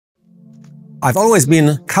I've always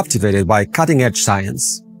been captivated by cutting-edge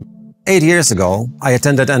science. 8 years ago, I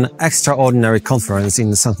attended an extraordinary conference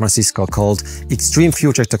in San Francisco called Extreme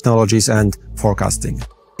Future Technologies and Forecasting.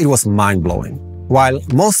 It was mind-blowing. While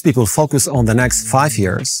most people focus on the next 5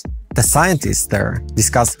 years, the scientists there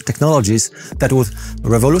discussed technologies that would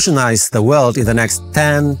revolutionize the world in the next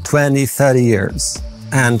 10, 20, 30 years.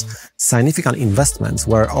 And significant investments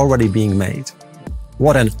were already being made.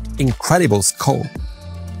 What an incredible scope!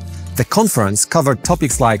 The conference covered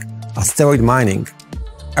topics like asteroid mining,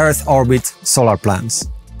 Earth orbit solar plants,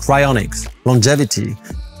 cryonics, longevity,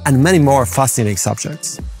 and many more fascinating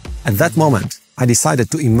subjects. At that moment, I decided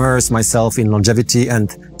to immerse myself in longevity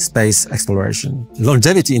and space exploration.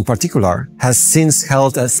 Longevity in particular has since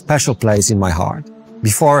held a special place in my heart.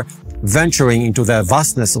 Before venturing into the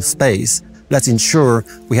vastness of space, let's ensure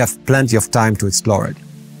we have plenty of time to explore it.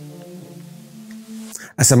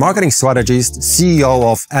 As a marketing strategist, CEO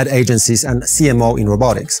of ad agencies and CMO in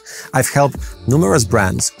robotics, I've helped numerous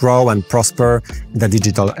brands grow and prosper in the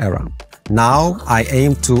digital era. Now, I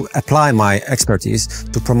aim to apply my expertise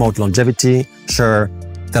to promote longevity, share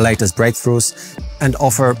the latest breakthroughs, and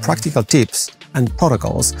offer practical tips and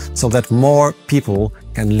protocols so that more people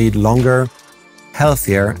can lead longer,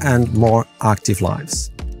 healthier, and more active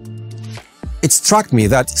lives. It struck me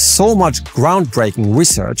that so much groundbreaking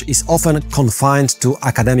research is often confined to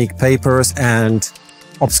academic papers and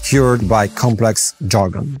obscured by complex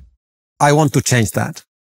jargon. I want to change that.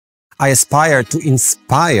 I aspire to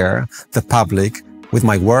inspire the public with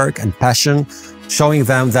my work and passion, showing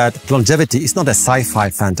them that longevity is not a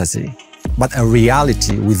sci-fi fantasy, but a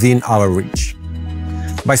reality within our reach.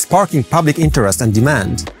 By sparking public interest and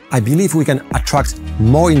demand, I believe we can attract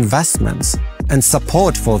more investments and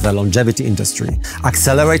support for the longevity industry,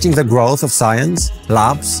 accelerating the growth of science,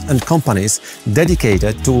 labs, and companies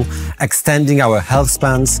dedicated to extending our health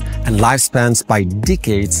spans and lifespans by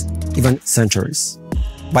decades, even centuries.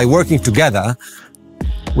 By working together,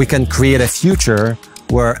 we can create a future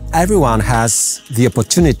where everyone has the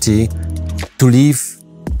opportunity to live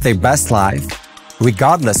their best life,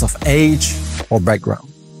 regardless of age or background.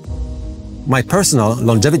 My personal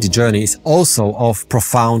longevity journey is also of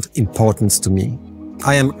profound importance to me.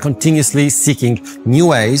 I am continuously seeking new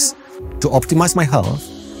ways to optimize my health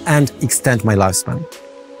and extend my lifespan.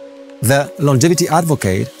 The Longevity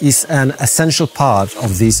Advocate is an essential part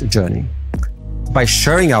of this journey. By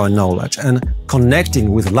sharing our knowledge and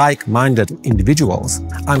connecting with like-minded individuals,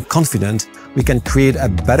 I'm confident we can create a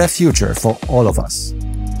better future for all of us.